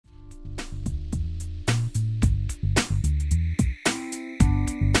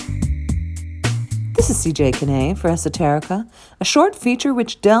This is CJ Kinney for Esoterica, a short feature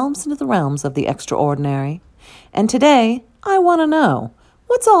which delves into the realms of the extraordinary. And today, I want to know,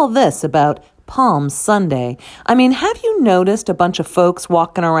 what's all this about Palm Sunday? I mean, have you noticed a bunch of folks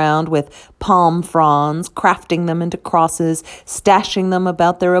walking around with palm fronds, crafting them into crosses, stashing them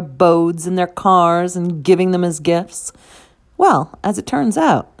about their abodes in their cars and giving them as gifts? Well, as it turns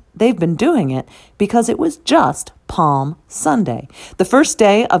out, they've been doing it because it was just Palm Sunday, the first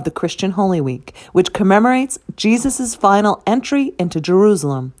day of the Christian Holy Week, which commemorates Jesus' final entry into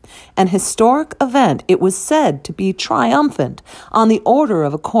Jerusalem. An historic event, it was said to be triumphant, on the order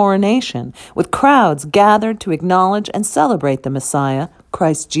of a coronation, with crowds gathered to acknowledge and celebrate the Messiah,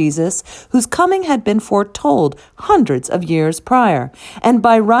 Christ Jesus, whose coming had been foretold hundreds of years prior, and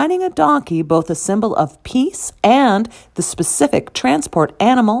by riding a donkey, both a symbol of peace and the specific transport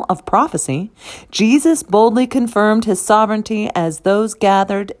animal of prophecy, Jesus boldly confirmed his sovereignty as those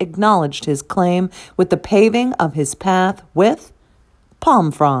gathered acknowledged his claim with the paving of his path with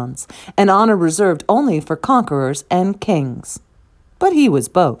palm fronds, an honor reserved only for conquerors and kings. But he was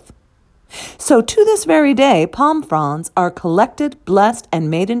both. So to this very day, palm fronds are collected, blessed, and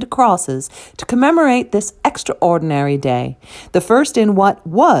made into crosses to commemorate this extraordinary day, the first in what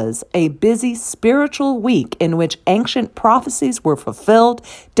was a busy spiritual week in which ancient prophecies were fulfilled,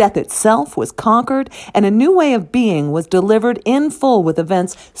 death itself was conquered, and a new way of being was delivered in full with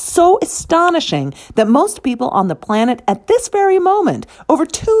events so astonishing that most people on the planet at this very moment, over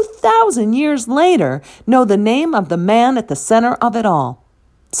 2,000 years later, know the name of the man at the center of it all.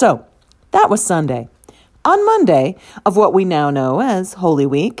 So, that was Sunday. On Monday, of what we now know as Holy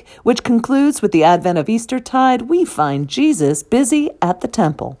Week, which concludes with the advent of Eastertide, we find Jesus busy at the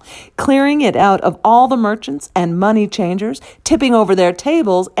temple, clearing it out of all the merchants and money changers, tipping over their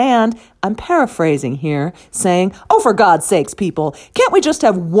tables, and, I'm paraphrasing here, saying, "Oh, for God's sakes, people, can't we just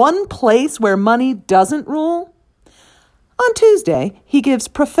have one place where money doesn't rule?" On Tuesday, he gives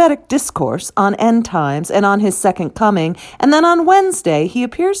prophetic discourse on end times and on his second coming, and then on Wednesday, he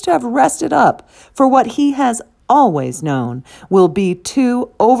appears to have rested up for what he has always known will be 2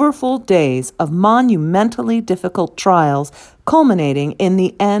 overfull days of monumentally difficult trials, culminating in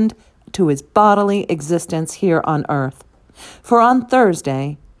the end to his bodily existence here on earth. For on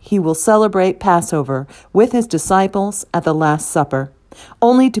Thursday, he will celebrate Passover with his disciples at the Last Supper,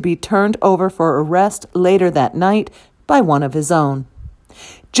 only to be turned over for arrest later that night by one of his own.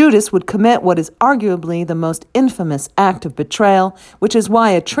 Judas would commit what is arguably the most infamous act of betrayal, which is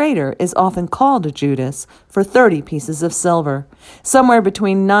why a traitor is often called a Judas, for 30 pieces of silver, somewhere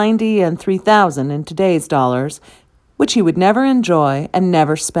between 90 and 3,000 in today's dollars, which he would never enjoy and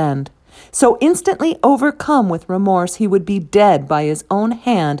never spend. So instantly overcome with remorse, he would be dead by his own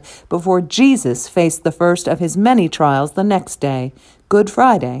hand before Jesus faced the first of his many trials the next day, Good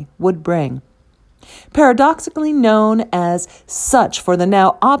Friday, would bring. Paradoxically known as such for the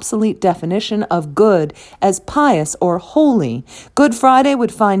now obsolete definition of good as pious or holy, Good Friday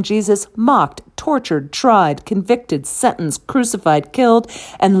would find Jesus mocked, tortured, tried, convicted, sentenced, crucified, killed,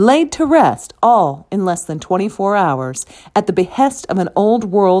 and laid to rest, all in less than 24 hours, at the behest of an old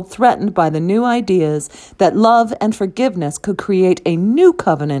world threatened by the new ideas that love and forgiveness could create a new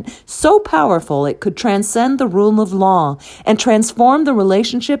covenant so powerful it could transcend the rule of law and transform the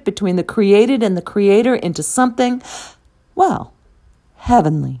relationship between the created and the Creator into something, well,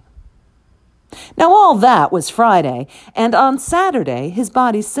 heavenly. Now all that was Friday, and on Saturday his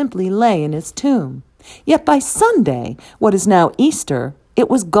body simply lay in his tomb. Yet by Sunday, what is now Easter, it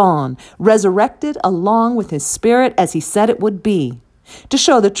was gone, resurrected along with his spirit as he said it would be. To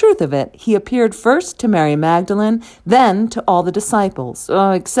show the truth of it, he appeared first to Mary Magdalene, then to all the disciples,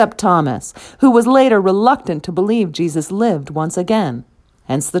 except Thomas, who was later reluctant to believe Jesus lived once again.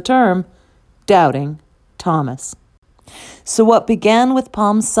 Hence the term, Doubting Thomas. So what began with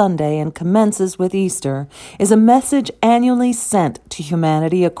Palm Sunday and commences with Easter is a message annually sent to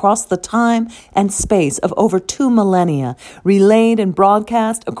humanity across the time and space of over 2 millennia, relayed and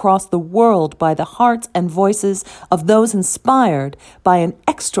broadcast across the world by the hearts and voices of those inspired by an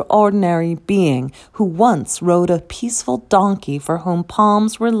extraordinary being who once rode a peaceful donkey for whom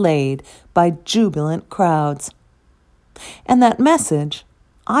palms were laid by jubilant crowds. And that message,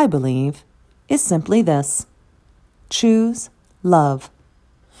 I believe, is simply this: choose love.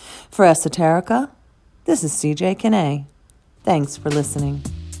 For Esoterica, this is CJ Kinney. Thanks for listening.